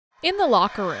In the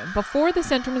locker room, before the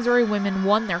Central Missouri women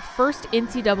won their first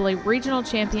NCAA Regional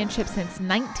Championship since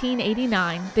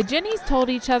 1989, the Jennies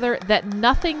told each other that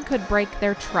nothing could break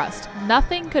their trust,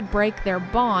 nothing could break their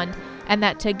bond, and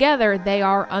that together they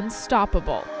are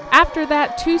unstoppable. After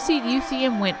that, 2-seed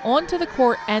UCM went onto the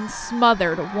court and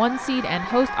smothered 1-seed and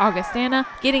host Augustana,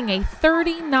 getting a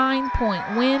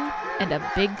 39-point win and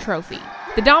a big trophy.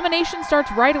 The domination starts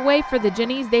right away for the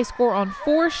Jennies. They score on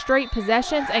 4 straight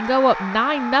possessions and go up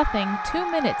 9-0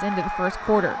 2 minutes into the first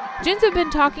quarter. Gens have been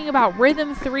talking about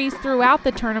rhythm threes throughout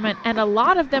the tournament, and a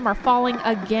lot of them are falling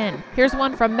again. Here's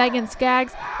one from Megan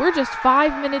Skaggs. We're just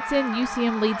 5 minutes in,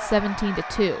 UCM leads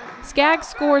 17-2. Skaggs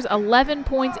scores 11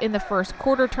 points in the first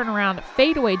quarter turnaround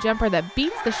fadeaway jumper that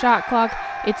beats the shot clock.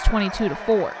 It's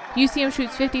 22-4. UCM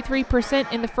shoots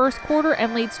 53% in the first quarter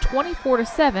and leads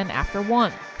 24-7 after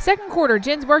 1. Second quarter,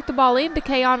 Gens work the ball into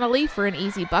Kayana Lee for an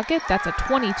easy bucket. That's a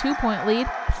 22-point lead.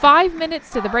 5 minutes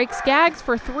to the break. Skaggs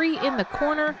for 3 in the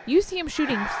corner. UCM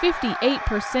shooting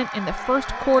 58% in the first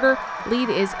quarter. Lead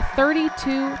is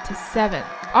 32-7.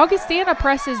 Augustana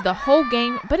presses the whole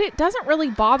game, but it doesn't really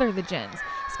bother the Gens.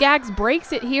 Skaggs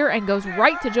breaks it here and goes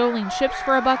right to Jolene Ships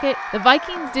for a bucket. The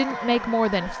Vikings didn't make more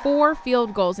than 4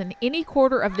 field goals in any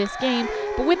quarter of this game,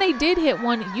 but when they did hit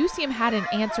one, UCM had an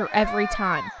answer every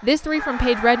time. This 3 from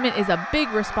Paige Redmond is a big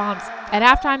response. At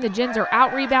halftime, the Gens are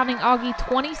out-rebounding Augie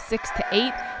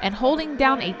 26-8 and holding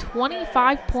down a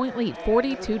 25-point lead,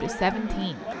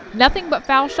 42-17. Nothing but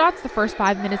foul shots the first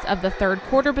 5 minutes of the third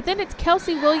quarter, but then it's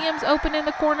Kelsey Williams open in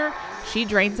the corner. She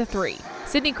drains a 3.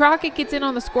 Sydney Crockett gets in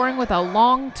on the scoring with a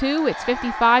long 2. It's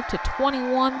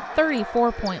 55-21,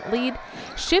 34-point lead.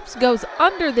 Ships goes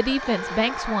under the defense,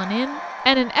 banks one in.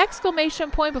 And an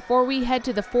exclamation point before we head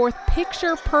to the fourth,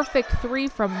 picture-perfect 3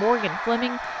 from Morgan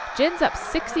Fleming. Gens up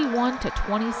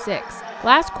 61-26.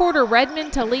 Last quarter,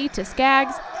 Redmond to Lee to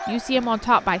Skaggs. UCM on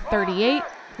top by 38.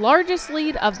 Largest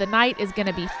lead of the night is going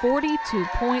to be 42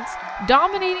 points.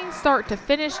 Dominating start to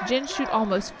finish, Gens shoot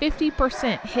almost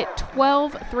 50%, hit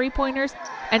 12 three-pointers,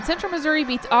 and Central Missouri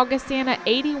beats Augustana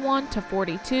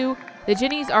 81-42. The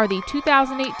Jennies are the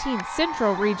 2018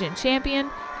 Central Region Champion,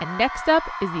 and next up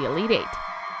is the Elite 8.